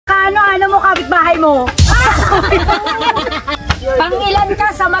ano mo kapitbahay mo? Pangilan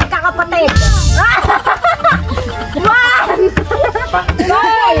ka sa magkakapatid? 1! 2!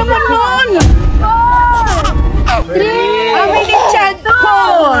 3! Ang mini child 4!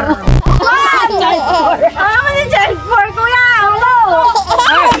 1! Ang mini child 4, kuya! Hello!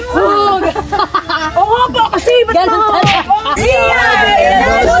 Oo po, kasi ba't mo?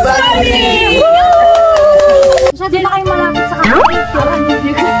 Masyado na kayo malapit sa kapatid.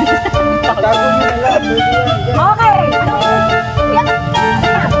 Okay!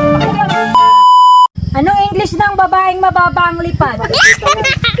 Anong English ng babaeng mababa ang lipad?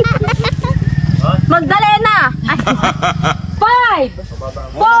 Magdalena!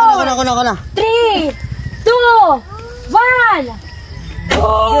 5! 4! 3! 2! 1!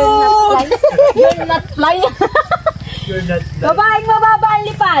 You're not flying! Babaeng mababa ang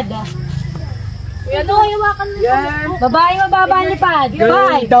lipad! Babaeng mababa ang lipad!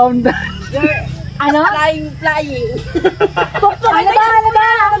 5! Down. Ano? Flying. Pukpuk! Ano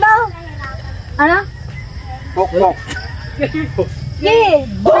daw? Ano? Pukpuk. Yeah!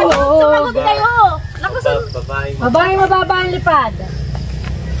 Sumagot kayo. Babaeng mababa ang lipad.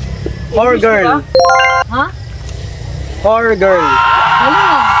 Or girl. Ha? Or girl. Ano?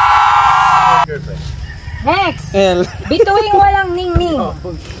 Next! L. Bituing walang ningning.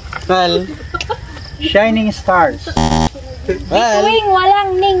 L. Shining stars. Bituing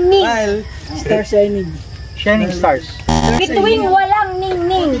walang ningning. L. Star shining. Shining stars. Bituing walang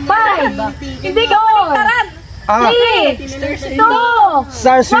ningning. 5! Hindi ka maligtaran. 3! 2!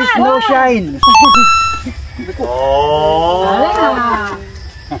 Stars with no shine.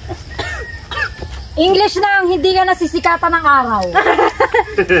 English na hindi ka nasisikatan ng araw.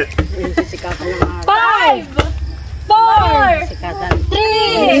 5! 4!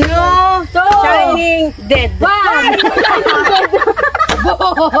 3! 2! Shining dead. 1!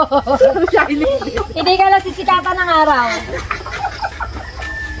 Hindi ka nasisikatan ng araw.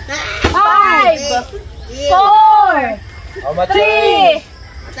 5! 4! 3!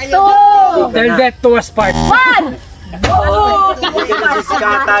 2! Till death do us part. 1! Hindi ka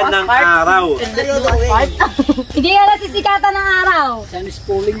nasisikatan ng araw. Hindi ka nasisikatan ng araw. 5!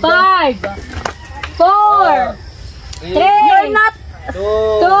 4! 3! You're not 2!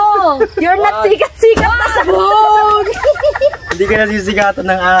 You're not sikat-sikat na sa Bog! Hindi ka nasisikatan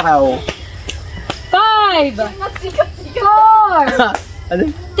ng araw. 5! 4! Ano?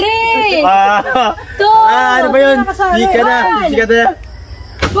 3! 2! Ano ba yun? Hindi ka na. Sikat na.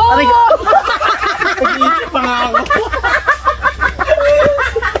 Bog! Pag-iisip pa nga ako.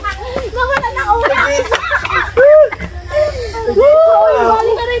 Nawala na ulit!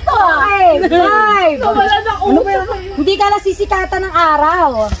 Balik ka rito! 5! Wala na Ano ba yun? Hindi ka nasisikatan ng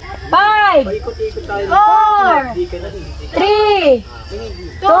araw. 5! 4! 3!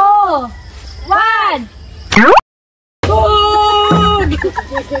 2! 1!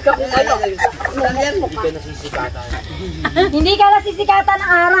 Hindi ka nasisikatan ng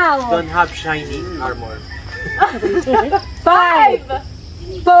araw. Don't have shining armor.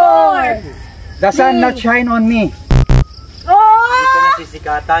 5! 4! The sun not shine on me. Hindi ka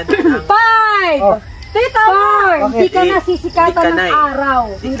nasisikatan ng 5! 4! Hindi ka nasisikatan Hindi ka na ng eh.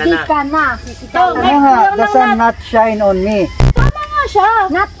 araw. Hindi ka na sisikatan. Ano nga? The sun not shine on me. Tama nga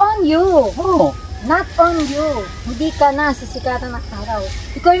siya. Not on you. Oh. Not on you. Hindi ka na sisikatan ng araw.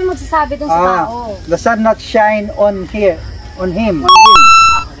 Ikaw yung magsasabi dun sa tao. The sun not shine on here. On him.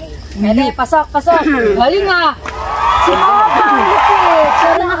 Hindi, pasok. Galing nga. Si Papa.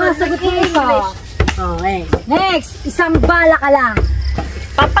 Pero nakasagot yung isa. Okay. Next, isang bala ka lang.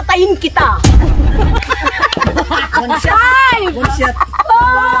 Papatayin kita. 5!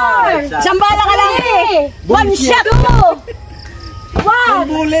 4! Isang bala ka lang. 1 shot! 2!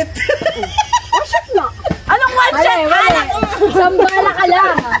 1! Bullet. Anong one shot? Isang bala ka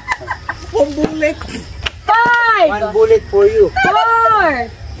lang. One bullet. 5! One bullet for you.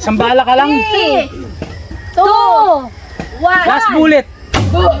 4! Isang bala ka lang. 3! 2! 1! Last bullet.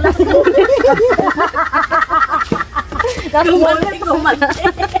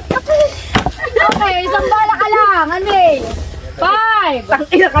 Okay, isang bala ka lang. Ano eh? 5!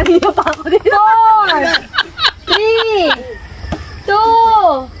 Tangina, kanina pa ako dito. 4! 3!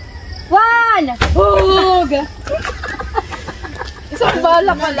 2! 1! Hug! Isang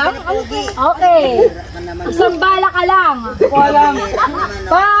bala ka lang? Okay. Isang bala ka lang. 5!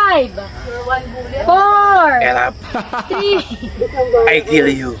 4! Get up. 3! I kill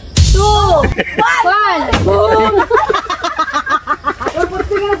you. 2! 1! Boom! Ba't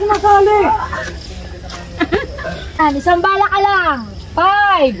tingin na sinasali? Isang bala ka lang.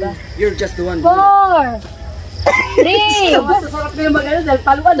 5! You're just the one. 4! 3, Sarap na yung mag-ano dahil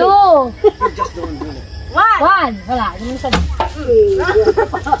paluan 2, 1. Wala, yun yung sabi.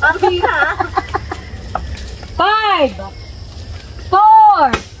 5,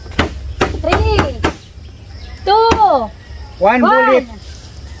 4, 3, 2, 1 bullet.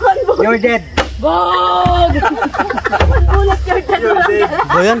 You're dead. Bog!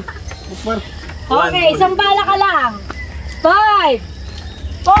 Ba yan? Okay, isang bala ka lang. 5,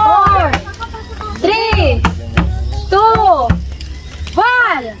 4, 3, 2,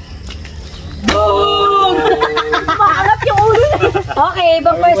 1. Boom! Maanap yung ulo na. Okay,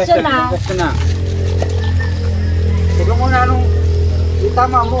 ibang question na. Question na. Tignan mo na nung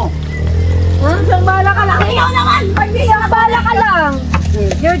itama mo. Isang bala ka lang. Ikaw naman! Pag isang bala ka lang.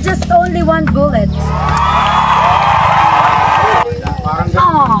 You're just only 1 bullet. Parang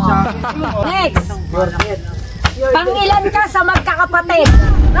Oh. Next. Pangilan ka sa magkakapatid?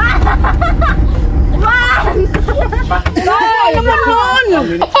 1, 5, 4,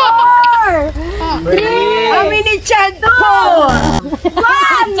 3, How many child 2, 1.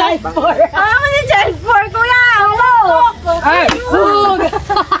 How many child 4, kuya? Ay! Oh,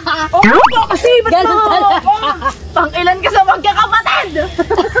 kasi ba't Ganun talaga. Pang-ilan ka sa magkakapatid?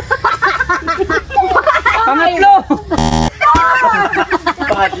 Pangatlo!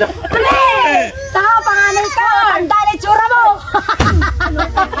 Pangatlo. 3. Tama, panganay ka. Tanda na itsura mo.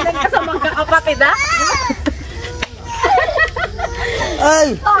 Pang-ilan ka sa magkakapatid, ha? Ay!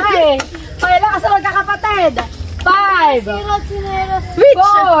 Okay. Pangilan ka sa magkakapatid? 5, 4,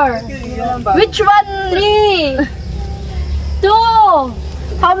 Which one? 3, 2,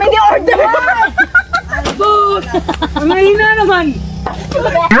 How many order? Mahina naman!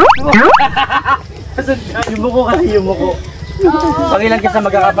 Yung muko kasi yung muko. Pangilan ka sa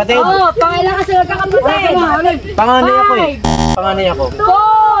magkakapatid? Oh, pangilan ka sa magkakapatid? Panganay ako eh. Panganay ako. 4,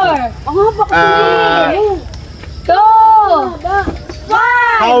 Ah, 2,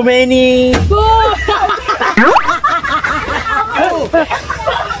 1. how many?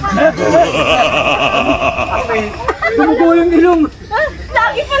 Tumubo yung ilong!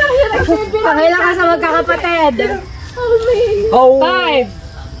 Lagi pa lang yun nagsibilang. Pangilan ka sa magkakapatid? Oh! 5,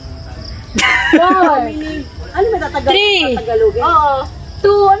 4, Ano may tatagal? 3, Tagalogin? Oo. 2,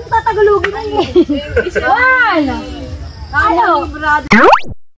 ano tatagalogin na yun? 1. Ano? Brother.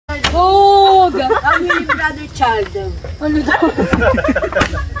 Bug! How many brother child? Ano daw?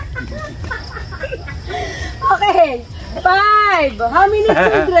 Okay. 5, How many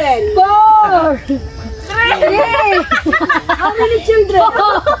children? 4, 3, How many children?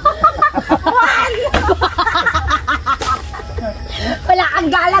 wala kang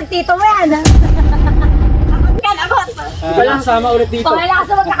galang, tito mo yan. Yan, abot. Walang sama ulit dito. Pangilan ka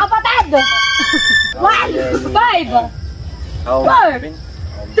sa magkakapatid? 1, 5, How 4,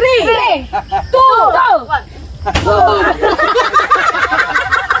 3, 2,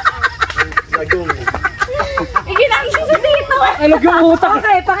 Iginangsin sa dito. Ano yung utak?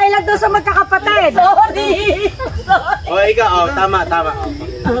 Okay, pangilan daw sa magkakapatid? Sorry. O ikaw, tama. Ikaw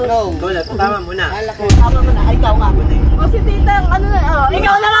na, tama muna. Tama mo na. Ikaw nga. O si tita, ano na.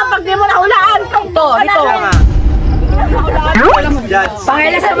 Ikaw na nga pag di mo nahulaan. Ito. Tama. Judge.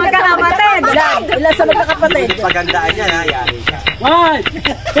 Pangilan sa magkakapatid? Ilan sa magkakapatid? Pagandaan niya na, yari ka. 1,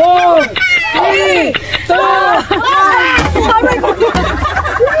 2, 3, 2,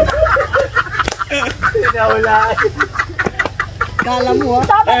 Pinahulaan. Kala mo ha?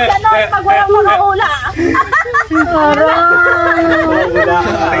 Dapat gano'n pag walang makahula.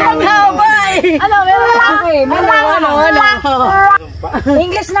 Ano ba eh? Ano, meron lang. Okay, ano?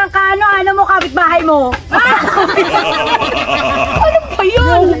 English ng kano, ano mo kapitbahay mo? Pa yun?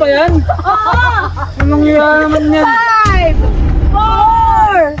 Ano ba yan? Anong yan naman yan? 5,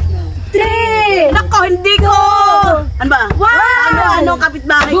 4, 3, Nako, hindi ko! Ano ba? Ano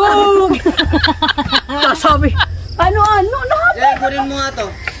kapitbahay ka? Bug! Sasabi. Ano? Jay, kunin mo nga to.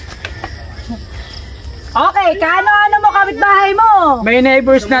 Okay, kano mo kapitbahay mo? May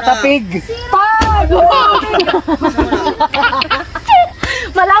neighbors na tapig. 5!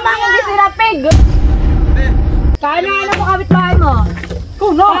 Malamang hindi sila pig. Kano mo kapitbahay mo?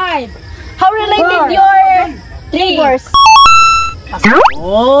 5, How related Four. your 3. neighbors?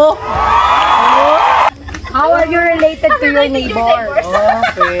 Oh! How are you related to your neighbor? Oh,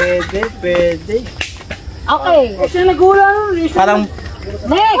 pwede. Okay, Siya nagulang.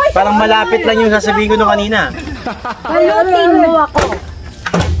 next. Parang malapit lang yung sasabihin ko nung kanina. Palutin mo ako.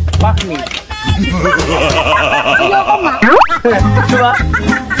 Fuck me. Ayoko nga. Diba?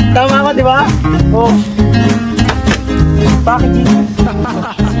 Tama ako, di ba? Oh. Bakit yun? Tama.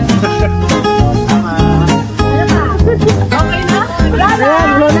 Ano ba? Okay na? Wala na.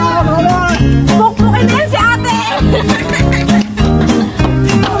 Wala na. Pukpukin na yan si ate. Bye!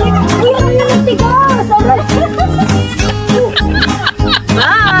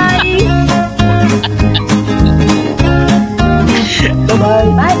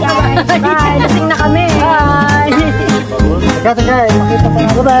 Bye-bye. Bye! Lasing na kami! Bye! Teka, makita pa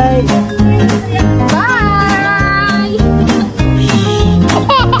nga. Bye-bye. Bye!